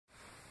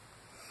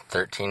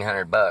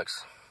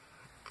$1,300.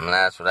 And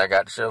that's what I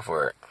got to show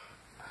for it.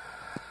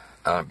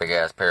 I want a big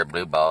ass pair of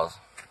blue balls.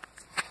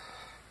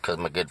 Because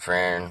my good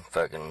friend,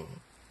 fucking,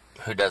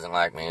 who doesn't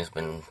like me, has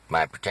been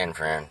my pretend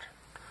friend.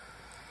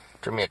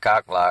 Threw me a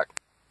cock block.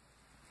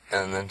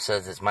 And then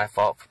says it's my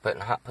fault for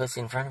putting hot pussy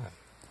in front of him.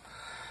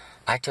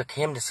 I took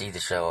him to see the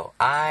show.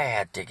 I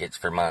had tickets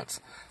for months.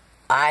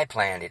 I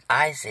planned it.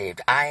 I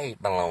saved. I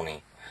ate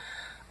baloney.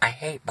 I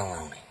hate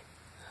baloney.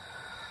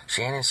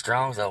 Shannon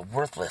Strong's a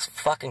worthless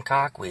fucking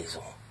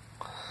cockweasel.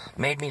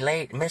 Made me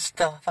late. Missed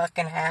the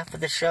fucking half of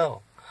the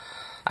show.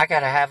 I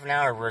got a half an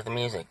hour worth of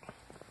music.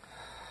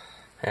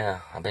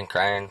 Yeah, I've been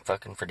crying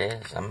fucking for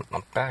days. I'm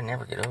probably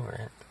never get over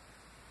it.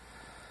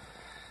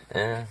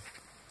 Yeah.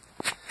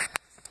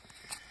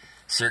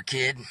 Sir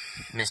Kid,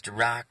 Mr.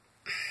 Rock.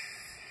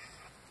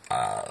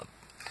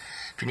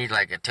 If you need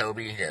like a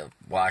Toby to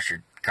wash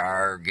your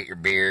car, get your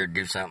beer,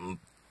 do something,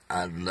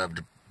 I'd love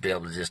to be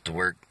able to just to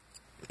work,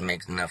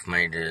 make enough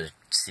money to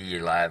see you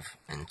live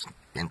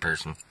in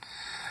person.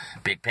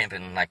 Big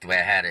pimping like the way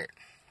I had it.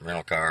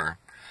 Rental car,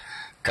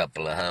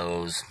 couple of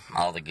hoes,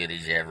 all the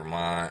goodies you ever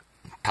want,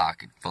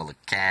 pocket full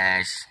of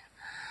cash,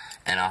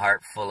 and a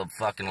heart full of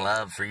fucking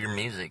love for your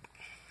music.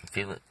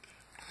 Feel it.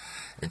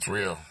 It's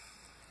real.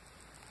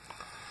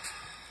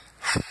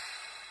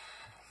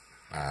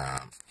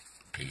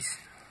 Peace.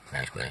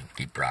 Actually,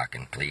 keep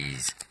rocking,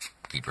 please.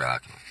 Keep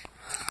rocking.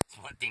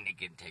 One thing they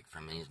couldn't take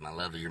from me is my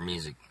love of your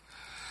music.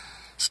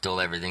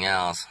 Stole everything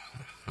else.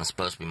 It's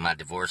supposed to be my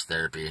divorce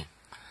therapy.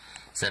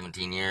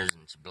 17 years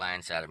and she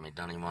blindsided me.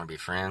 Don't even want to be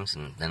friends.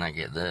 And then I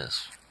get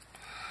this.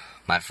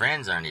 My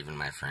friends aren't even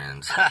my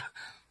friends.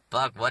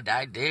 Fuck, what'd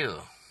I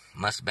do?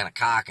 Must have been a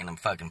cock in a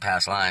fucking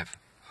past life.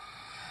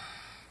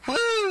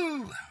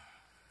 Woo!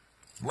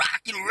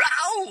 Rock and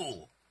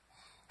roll!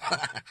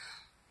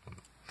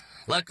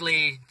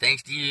 Luckily,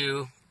 thanks to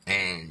you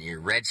and your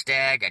red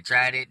Stag, I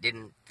tried it,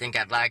 didn't think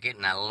I'd like it,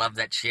 and I love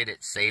that shit.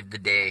 It saved the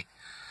day.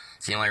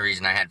 It's the only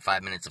reason I had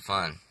 5 minutes of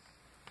fun.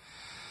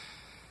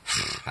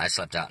 I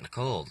slept out in the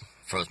cold,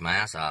 froze my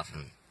ass off,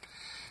 and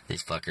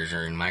these fuckers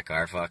are in my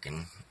car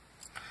fucking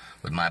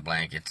with my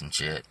blankets and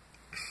shit.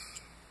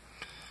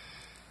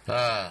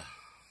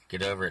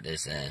 Get over it, they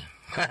say.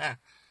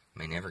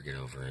 May never get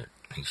over it.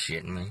 Are you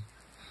shitting me?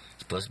 It's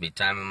supposed to be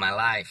time of my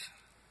life.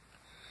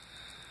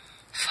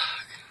 Fuck.